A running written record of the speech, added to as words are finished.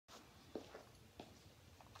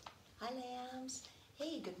Hi, lambs.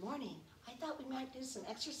 Hey, good morning. I thought we might do some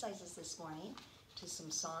exercises this morning to some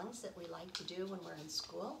songs that we like to do when we're in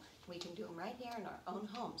school. We can do them right here in our own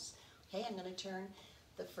homes. Okay, I'm going to turn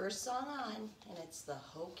the first song on, and it's the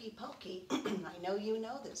Hokey Pokey. I know you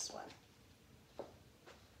know this one.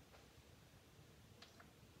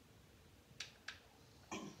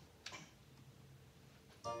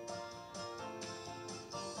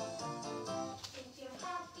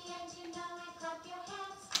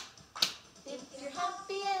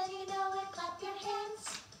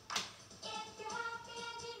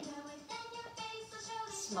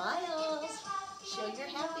 Smiles. Show you're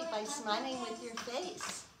happy by smiling with your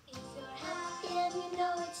face. If you're happy and you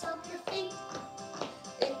know it, stomp your feet.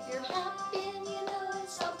 If you're happy and you know it,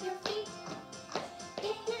 stomp your feet.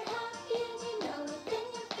 If you're happy and you know it, then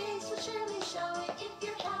your face will surely show it. If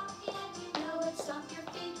you're happy and you know it, stomp your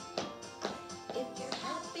feet. If you're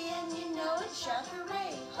happy and you know it, shout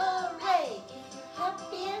hooray, hooray. If you're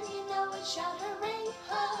happy and you know it, shout hooray,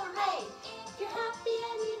 hooray. If you're happy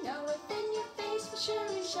and you know it, then your face will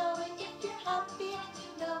surely show it. If you're happy and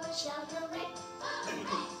you know it, shout hooray,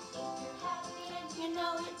 hooray. If you're happy and you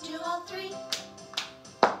know it, do all three.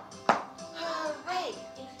 Hooray.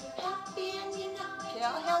 If you're happy and you know it, okay,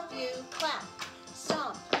 I'll help you. Clap,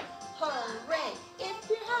 stomp, hooray. If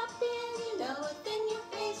you're happy and you know it, then your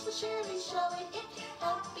face will surely show it. If you're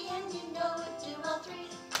happy and you know it, do all three.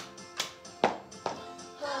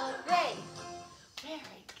 Hooray.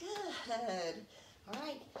 Very good. All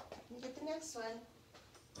right, let me get the next one.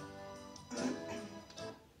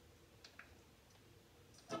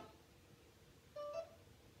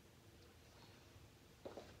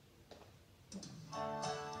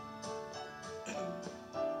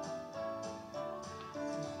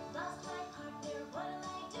 Lost my partner, what'll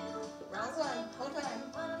I do? Wrong one, hold on.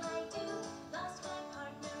 What'll I do? Lost my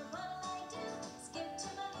partner, what'll I do? Skip to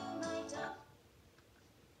my dog.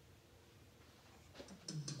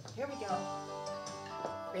 Here we go.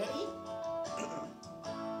 Ready?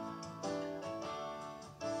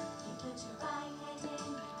 You put your right hand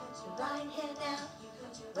in, you put your Right hand out, you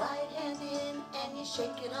put your right hand in, and you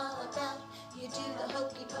shake it all about. You do the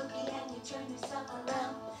hokey pokey and you turn yourself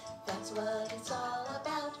around. That's what it's all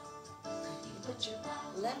about. You put your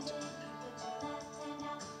left you put your left hand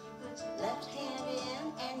out, you put your left hand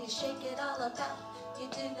in, and you shake it all about. You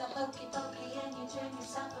do the hokey pokey and you turn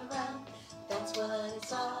yourself around. That's what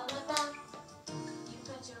it's all about. you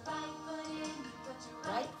put your right foot in, you put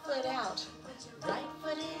your Right foot out, you put your right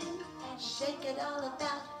foot in, and shake it all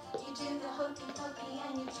about. You do the hokey pokey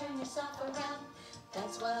and you turn yourself around.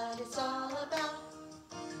 That's what it's all about.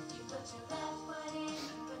 you put your left foot in,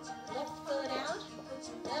 you put your Left foot out, you put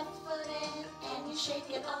your left foot in, and you shake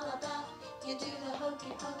it all about. You do the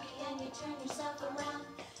hokey pokey and you turn yourself around.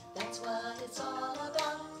 That's what it's all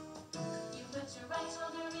about. you put your right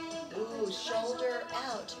shoulder in, you Ooh, put your shoulder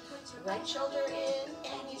out, you put your right shoulder in,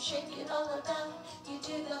 and you shake it all about. You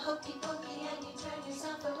do the hokey pokey and you turn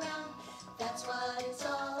yourself around. That's what it's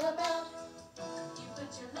all about. you put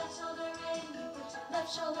your left shoulder in, you put your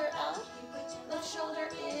Left shoulder out, you put your left shoulder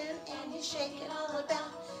in, and you shake it all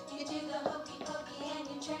about. You do the hokey pokey and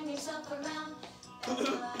you turn yourself around. That's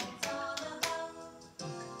what it's all about.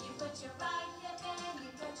 You put your right hip in, you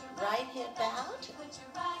put your Right hip out, you put your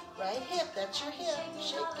right right hip, that's your hip.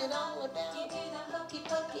 Shake it all about. you do the Hokey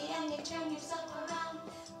pokey and you turn yourself around.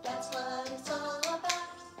 That's what it's all about.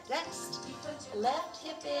 Next, you put your left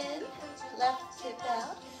hip in, left hip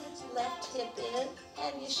out, left hip in,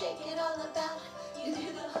 and you shake it all about. You do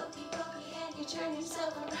the hokey pokey and you turn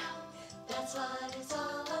yourself around. That's what it's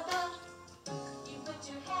all about. you put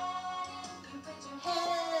your head in, you put your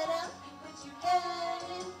Head out, you put your head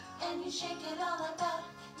in, and you shake it all about.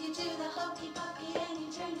 You do the hokey pokey and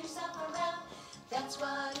you turn yourself around. That's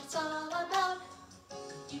what it's all about.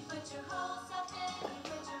 you put your whole self in, you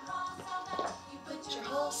put your whole self out, you Put your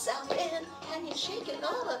whole self in and you shake it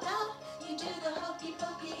all about. You do the hokey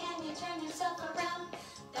pokey and you turn yourself around.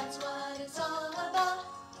 That's what it's all about.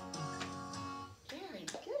 Very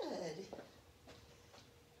good.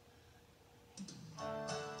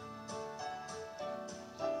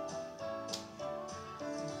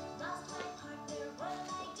 lost my partner,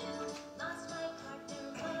 what'll I do? Lost my partner,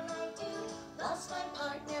 what'll I do? Lost my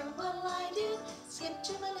partner, what'll I do? Skip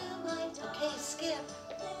to my new mind. Okay, skip.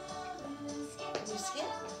 Skip Can you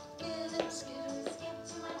skip? Skip, skip. skip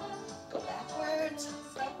to my loo. Go backwards,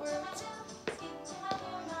 backwards. Skip to my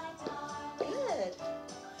loo, my darling. Good.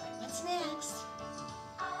 What's next?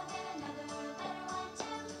 I'll get another better one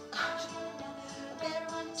too. A better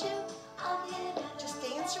one too. I'll get it. Just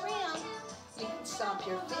dance around. You can stomp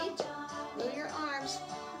your feet, move your arms,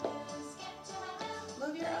 Skip to my loo.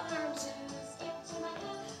 move your arms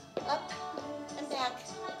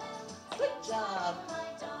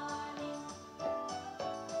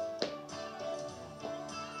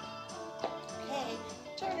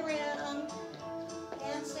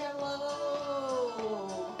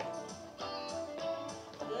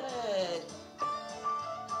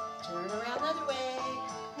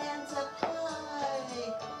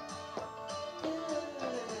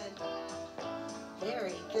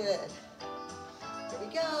Very good. Here we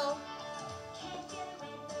go.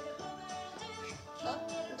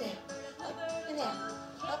 Up and down, up and down,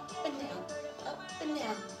 up and down, up and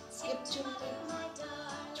down. Skip to my left.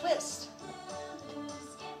 Twist.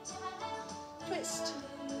 Twist,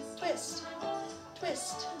 twist,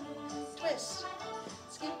 twist, twist.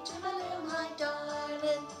 Skip to my left, my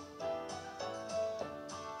darling.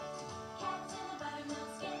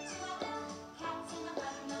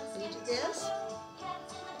 You do this.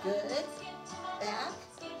 Good. Back,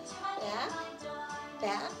 back,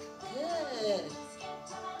 back. Good.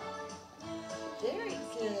 Very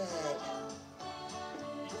good.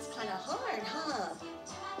 It's kind of hard, huh?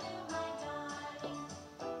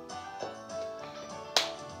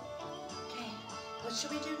 Okay, what should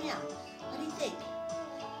we do now? What do you think?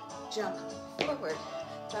 Jump forward,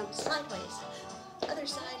 jump sideways, other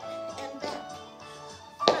side and back,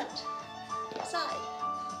 front, side,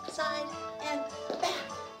 side and back.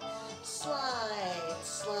 Slide,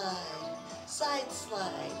 slide, side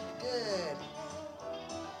slide. Good.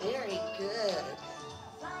 Very good.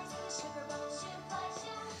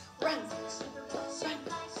 Run, run,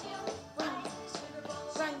 run,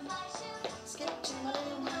 run. Skip to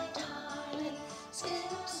my darling.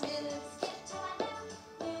 Skip, skip.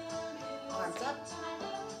 Arms up,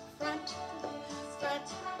 front, front.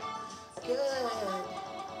 Good.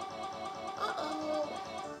 Uh-oh.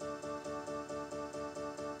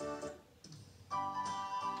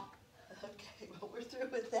 Okay, well, we're through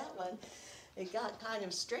with that one. It got kind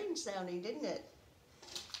of strange sounding, didn't it?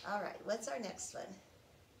 All right, what's our next one?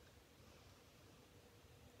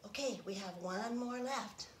 Okay, we have one more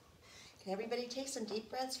left. Can everybody take some deep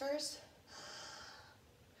breaths first?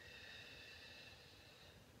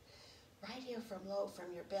 Right here from low,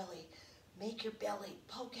 from your belly. Make your belly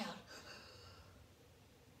poke out.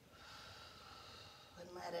 And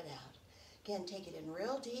let it out. Again, take it in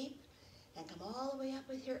real deep and come all the way up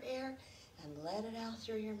with your air and let it out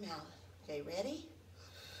through your mouth. Okay, ready?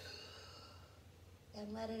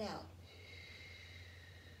 And let it out.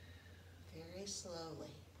 Very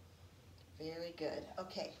slowly. Very good.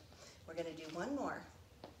 Okay, we're going to do one more.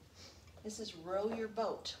 This is row your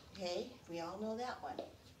boat, okay? We all know that one.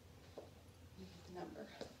 Number.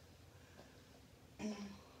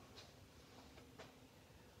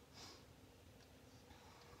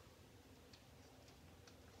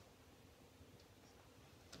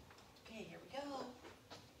 Okay, here we go.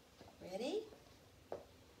 Ready?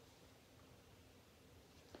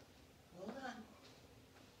 Hold on.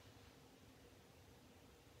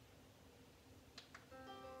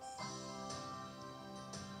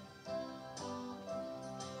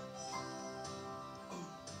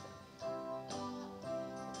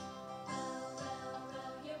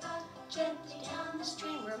 Gently down the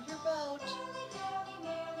stream, row your boat.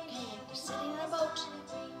 Okay, you're sitting in a boat.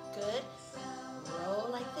 Good.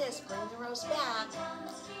 Row like this, bring the rows back.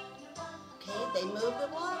 Okay, they move the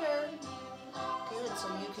water. Good, so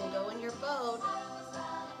you can go in your boat.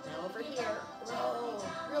 Now over here, row,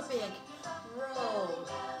 real big. Row.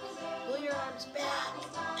 Pull your arms back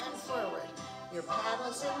and forward. Your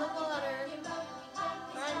paddle's in the water.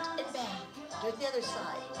 Front and back. Do it the other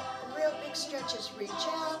side. Real big stretches. Reach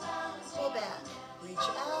out, pull back. Reach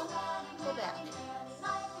out, pull back.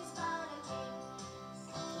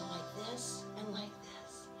 Go like this and like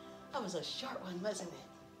this. That was a short one, wasn't it?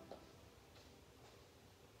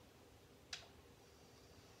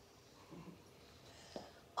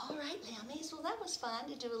 All right, Lammies. Well, that was fun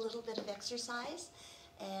to do a little bit of exercise.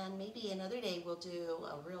 And maybe another day we'll do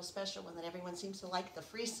a real special one that everyone seems to like, the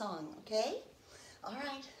free song, okay? All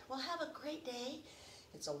right. Well, have a great day.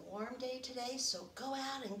 It's a warm day today, so go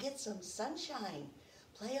out and get some sunshine.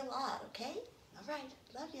 Play a lot, okay? All right.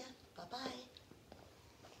 Love ya. Bye-bye.